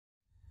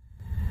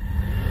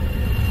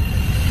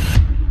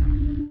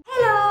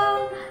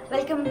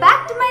welcome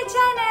back to my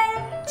channel.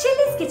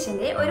 Chili's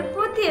Kitchen's ഒരു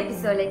പുതിയ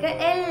എപ്പിസോഡിലേക്ക്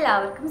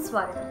എല്ലാവർക്കും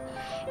സ്വാഗതം.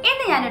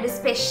 ഇന്ന് ഞാൻ ഒരു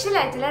സ്പെഷ്യൽ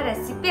ആയിട്ടുള്ള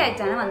റെസിപ്പി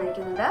ആയിട്ടാണ്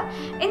വന്നിരിക്കുന്നത്.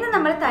 ഇന്ന്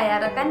നമ്മൾ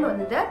തയ്യാറാക്കാൻ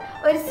പോകുന്നത്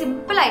ഒരു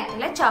സിമ്പിൾ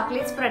ആയിട്ടുള്ള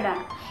ചോക്ലേറ്റ് സ്പ്രെഡ്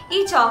ആണ്.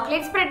 ഈ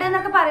ചോക്ലേറ്റ് സ്പ്രെഡ്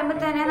എന്നൊക്കെ പറയുമ്പോൾ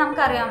തന്നെ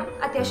നമുക്കറിയാം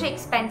അത്യാവശ്യം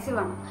എക്സ്പെൻസീവ്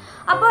ആണ്.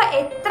 അപ്പോൾ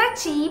എത്ര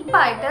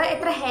ചീപ്പായിട്ട്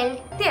എത്ര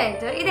ഹെൽത്തി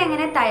ആയിട്ട്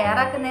ഇതെങ്ങനെ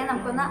തയ്യാറാക്കുന്നതെന്ന്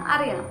നമുക്കൊന്ന്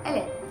അറിയണം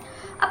അല്ലേ?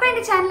 അപ്പോൾ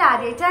എൻ്റെ ചാനൽ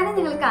ആദ്യമായിട്ടാണ്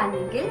നിങ്ങൾ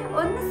കാണുമെങ്കിൽ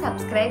ഒന്ന്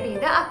സബ്സ്ക്രൈബ്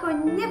ചെയ്ത് ആ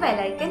കുഞ്ഞ്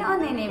ബെലൈക്കൻ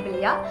ഒന്ന് എനേബിൾ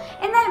ചെയ്യുക.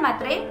 എന്നാൽ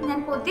മാത്രമേ ഞാൻ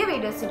പുതിയ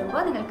വീഡിയോസ്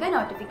ഇടുമ്പോൾ നിങ്ങൾക്ക്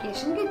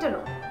നോട്ടിഫിക്കേഷൻ കിട്ടുള്ളൂ.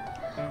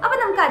 അപ്പോൾ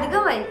നമുക്ക്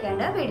അധികം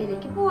വൈകിക്കാണ്ട്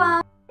വീഡിയോയിലേക്ക്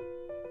പോവാം.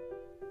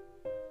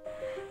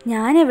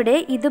 ഞാനിവിടെ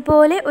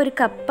ഇതുപോലെ ഒരു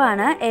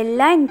കപ്പാണ്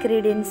എല്ലാ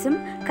ഇൻഗ്രീഡിയൻസും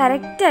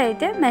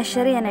കറക്റ്റായിട്ട്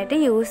മെഷർ ചെയ്യാനായിട്ട്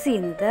യൂസ്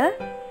ചെയ്യുന്നത്.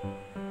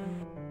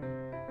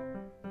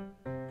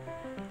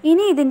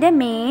 ഇനി ഇതിൻ്റെ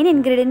മെയിൻ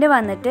ഇൻഗ്രീഡിയൻറ്റ്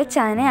വന്നിട്ട്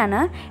ചനയാണ്.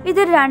 ഇത്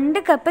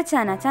 2 കപ്പ്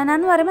ചന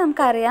എന്ന് പറയുമ്പോൾ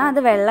നമുക്കറിയാം അത്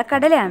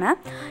വെള്ളക്കടലയാണ്.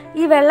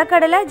 ഈ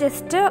വെള്ളക്കടല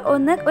ജസ്റ്റ്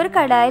ഒരു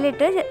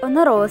കടായിലിട്ട്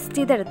ഒന്ന് റോസ്റ്റ്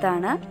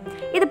ചെയ്തെടുത്താണ്.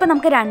 ഇതിപ്പോൾ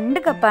നമുക്ക്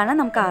 2 കപ്പാണ്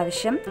നമുക്ക്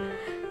ആവശ്യം.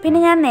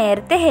 പിന്നെ ഞാൻ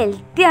നേരത്തെ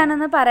ഹെൽത്തി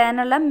ആണെന്ന്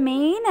പറയാനുള്ള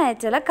മെയിൻ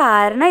ആയിട്ടുള്ള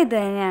കാരണം ഇത്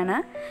തന്നെയാണ്.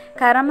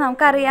 കാരണം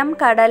നമുക്കറിയാം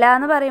കടല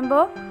എന്ന്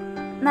പറയുമ്പോൾ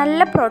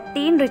നല്ല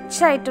പ്രോട്ടീൻ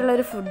റിച്ച്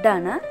ആയിട്ടുള്ളൊരു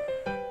ഫുഡാണ്.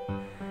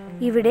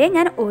 ഇവിടെ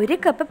ഞാൻ 1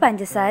 കപ്പ്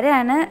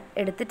പഞ്ചസാരയാണ്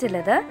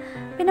എടുത്തിട്ടുള്ളത്.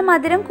 പിന്നെ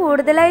മധുരം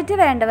കൂടുതലായിട്ട്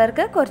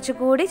വേണ്ടവർക്ക്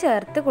കുറച്ചുകൂടി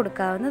ചേർത്ത്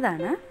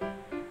കൊടുക്കാവുന്നതാണ്.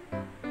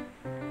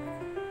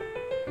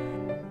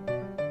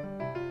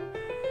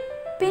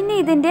 പിന്നെ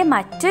ഇതിൻ്റെ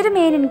മറ്റൊരു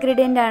മെയിൻ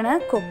ഇൻഗ്രീഡിയൻ്റ് ആണ്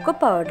കൊക്കോ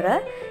പൗഡർ.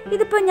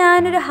 ഇതിപ്പോൾ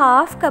ഞാനൊരു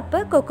 1/2 കപ്പ്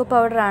കൊക്കോ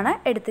പൗഡറാണ്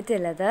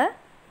എടുത്തിട്ടുള്ളത്.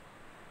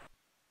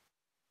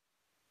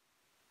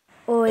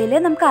 ഓയിൽ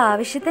നമുക്ക്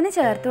ആവശ്യത്തിന്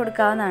ചേർത്ത്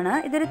കൊടുക്കാവുന്നതാണ്.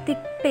 ഇതൊരു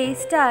തിക്ക്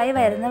പേസ്റ്റ് ആയി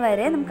വരുന്ന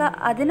വരെ നമുക്ക്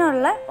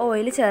അതിനുള്ള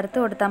ഓയിൽ ചേർത്ത്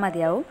കൊടുത്താൽ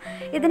മതിയാവും.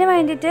 ഇതിന്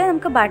വേണ്ടിയിട്ട്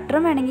നമുക്ക്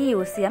ബട്ടറും വേണമെങ്കിൽ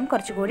യൂസ് ചെയ്യാം,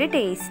 കുറച്ചുകൂടി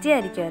ടേസ്റ്റി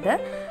ആയിരിക്കും അത്.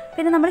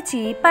 പിന്നെ നമ്മൾ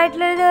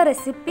ചീപ്പായിട്ടുള്ളൊരു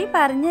റെസിപ്പി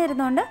പറഞ്ഞു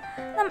തരുന്നതുകൊണ്ട്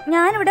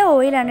ഞാനിവിടെ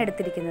ഓയിലാണ്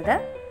എടുത്തിരിക്കുന്നത്.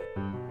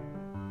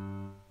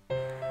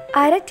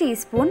 1/2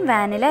 ടീസ്പൂൺ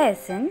വാനില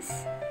എസൻസ്.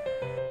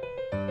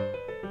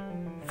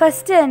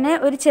 ഫസ്റ്റ് തന്നെ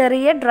ഒരു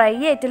ചെറിയ ഡ്രൈ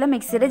ആയിട്ടുള്ള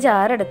മിക്സിയുടെ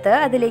ജാർ എടുത്ത്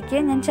അതിലേക്ക്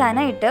ഞാൻ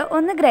ചന ഇട്ട്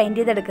ഒന്ന് ഗ്രൈൻഡ്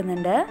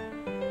ചെയ്തെടുക്കുന്നുണ്ട്.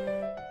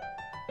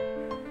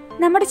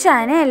 നമ്മുടെ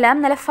ചനയെല്ലാം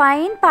നല്ല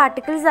ഫൈൻ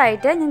പാർട്ടിക്കിൾസ്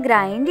ആയിട്ട് ഞാൻ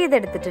ഗ്രൈൻഡ്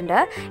ചെയ്തെടുത്തിട്ടുണ്ട്.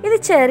 ഇത്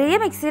ചെറിയ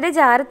മിക്സിയുടെ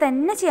ജാറ്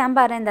തന്നെ ചെയ്യാൻ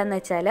പറഞ്ഞത് എന്താണെന്ന്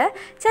വെച്ചാൽ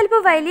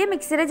ചിലപ്പോൾ വലിയ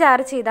മിക്സിയുടെ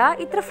ജാറ്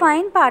ചെയ്താൽ ഇത്ര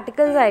ഫൈൻ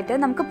പാർട്ടിക്കിൾസ് ആയിട്ട്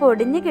നമുക്ക്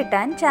പൊടിഞ്ഞ്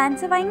കിട്ടാൻ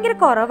ചാൻസ് ഭയങ്കര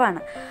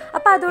കുറവാണ്.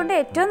 അപ്പോൾ അതുകൊണ്ട്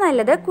ഏറ്റവും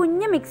നല്ലത്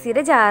കുഞ്ഞ്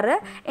മിക്സിയുടെ ജാറ്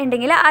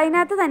ഉണ്ടെങ്കിൽ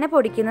അതിനകത്ത് തന്നെ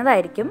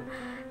പൊടിക്കുന്നതായിരിക്കും.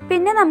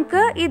 പിന്നെ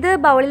നമുക്ക് ഇത്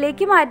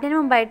ബൗളിലേക്ക് മാറ്റുന്നതിന്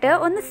മുമ്പായിട്ട്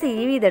ഒന്ന്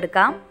സീവ്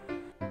ചെയ്തെടുക്കാം.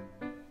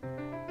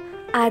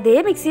 അതേ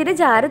മിക്സിയുടെ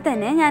ജാറ്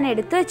തന്നെ ഞാൻ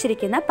എടുത്തു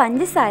വച്ചിരിക്കുന്ന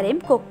പഞ്ചസാരയും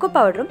കൊക്കോ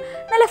പൗഡറും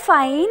നല്ല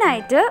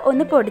ഫൈനായിട്ട്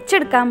ഒന്ന്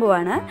പൊടിച്ചെടുക്കാൻ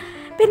പോവാണ്.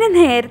 പിന്നെ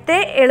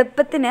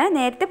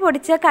നേരത്തെ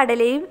പൊടിച്ച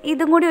കടലയും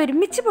ഇതും കൂടി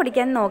ഒരുമിച്ച്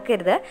പൊടിക്കാൻ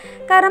നോക്കരുത്.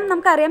 കാരണം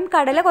നമുക്കറിയാം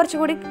കടല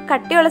കുറച്ചുകൂടി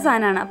കട്ടിയുള്ള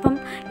സാധനമാണ്. അപ്പം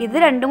ഇത്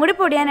രണ്ടും കൂടി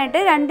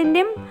പൊടിയാനായിട്ട്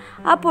രണ്ടിൻ്റെയും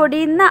ആ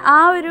പൊടിയുന്ന ആ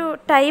ഒരു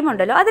ടൈം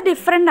ഉണ്ടല്ലോ അത്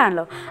ഡിഫറെൻ്റ്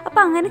ആണല്ലോ.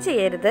 അപ്പം അങ്ങനെ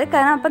ചെയ്യരുത്,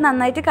 കാരണം അപ്പം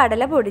നന്നായിട്ട്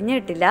കടല പൊടിഞ്ഞു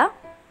കിട്ടില്ല.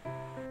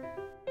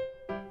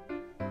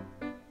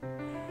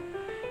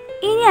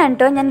 ഇനിയാണ്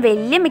കേട്ടോ ഞാൻ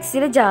വലിയ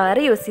മിക്സിയുടെ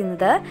ജാറ് യൂസ്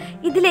ചെയ്യുന്നത്.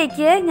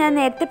 ഇതിലേക്ക് ഞാൻ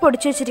നേരത്തെ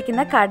പൊടിച്ചു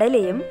വെച്ചിരിക്കുന്ന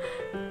കടലയും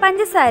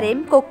പഞ്ചസാരയും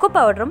കൊക്കോ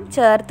പൗഡറും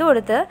ചേർത്ത്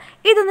കൊടുത്ത്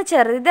ഇതൊന്ന്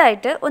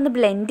ചെറുതായിട്ട് ഒന്ന്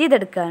ബ്ലെൻഡ്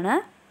ചെയ്തെടുക്കുകയാണ്.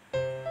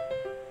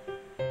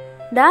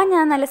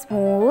 ഞാൻ നല്ല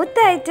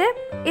സ്മൂത്തായിട്ട്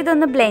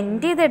ഇതൊന്ന്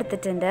ബ്ലെൻഡ്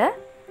ചെയ്തെടുത്തിട്ടുണ്ട്.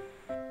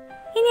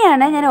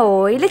 ഇനിയാണ് ഞാൻ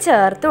ഓയിൽ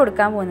ചേർത്ത്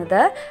കൊടുക്കാൻ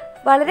പോകുന്നത്.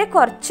 വളരെ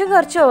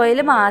കുറച്ച് ഓയിൽ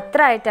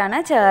മാത്രമായിട്ടാണ്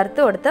ചേർത്ത്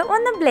കൊടുത്ത്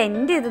ഒന്ന്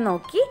ബ്ലെൻഡ് ചെയ്ത്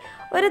നോക്കി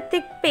ഒരു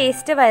തിക്ക്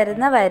പേസ്റ്റ്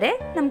വരുന്ന വരെ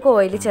നമുക്ക്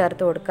ഓയിൽ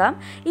ചേർത്ത് കൊടുക്കാം.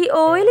 ഈ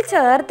ഓയിൽ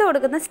ചേർത്ത്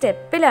കൊടുക്കുന്ന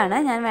സ്റ്റെപ്പിലാണ്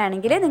ഞാൻ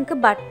വേണമെങ്കിൽ നിങ്ങൾക്ക്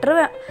ബട്ടർ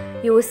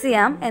യൂസ്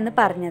ചെയ്യാം എന്ന്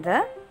പറഞ്ഞത്.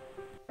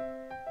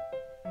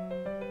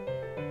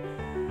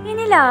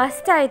 ഇനി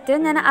ലാസ്റ്റായിട്ട്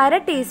ഞാൻ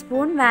 1/2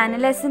 ടീസ്പൂൺ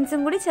വാനില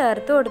എസൻസും കൂടി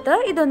ചേർത്ത് കൊടുത്ത്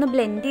ഇതൊന്ന്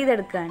ബ്ലെൻഡ്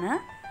ചെയ്തെടുക്കുകയാണ്.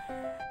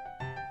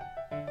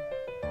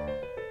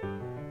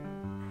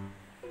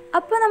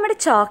 അപ്പോൾ നമ്മുടെ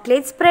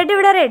ചോക്ലേറ്റ് സ്പ്രെഡ്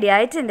ഇവിടെ റെഡി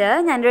ആയിട്ടുണ്ട്.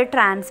 ഞാനൊരു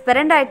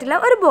ട്രാൻസ്പെറൻ്റ് ആയിട്ടുള്ള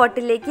ഒരു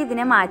ബോട്ടിലേക്ക്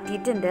ഇതിനെ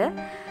മാറ്റിയിട്ടുണ്ട്.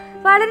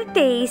 വളരെ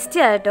ടേസ്റ്റി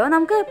ആയിട്ടോ.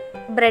 നമുക്ക്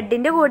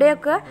ബ്രെഡിൻ്റെ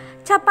കൂടെയൊക്കെ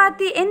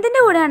ചപ്പാത്തി എന്തിൻ്റെ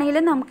കൂടെ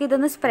ആണെങ്കിലും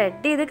നമുക്കിതൊന്ന്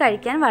സ്പ്രെഡ് ചെയ്ത്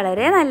കഴിക്കാൻ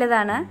വളരെ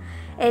നല്ലതാണ്.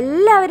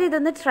 എല്ലാവരും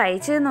ഇതൊന്ന് ട്രൈ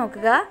ചെയ്ത്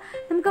നോക്കുക.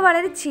 നമുക്ക്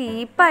വളരെ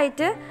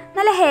ചീപ്പായിട്ട്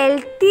നല്ല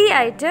ഹെൽത്തി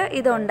ആയിട്ട്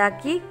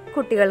ഇതുണ്ടാക്കി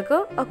കുട്ടികൾക്ക്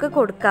ഒക്കെ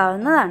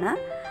കൊടുക്കാവുന്നതാണ്.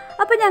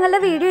 അപ്പോൾ ഞങ്ങളുടെ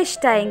വീഡിയോ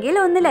ഇഷ്ടമായെങ്കിൽ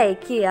ഒന്ന്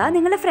ലൈക്ക് ചെയ്യുക,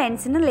 നിങ്ങളുടെ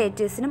ഫ്രണ്ട്സിനും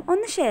റിലേറ്റീവ്സിനും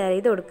ഒന്ന് ഷെയർ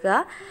ചെയ്ത്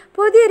കൊടുക്കുക.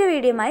 പുതിയൊരു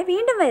വീഡിയോയുമായി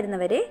വീണ്ടും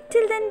വരുന്നവരെ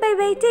till then bye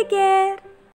bye, take care.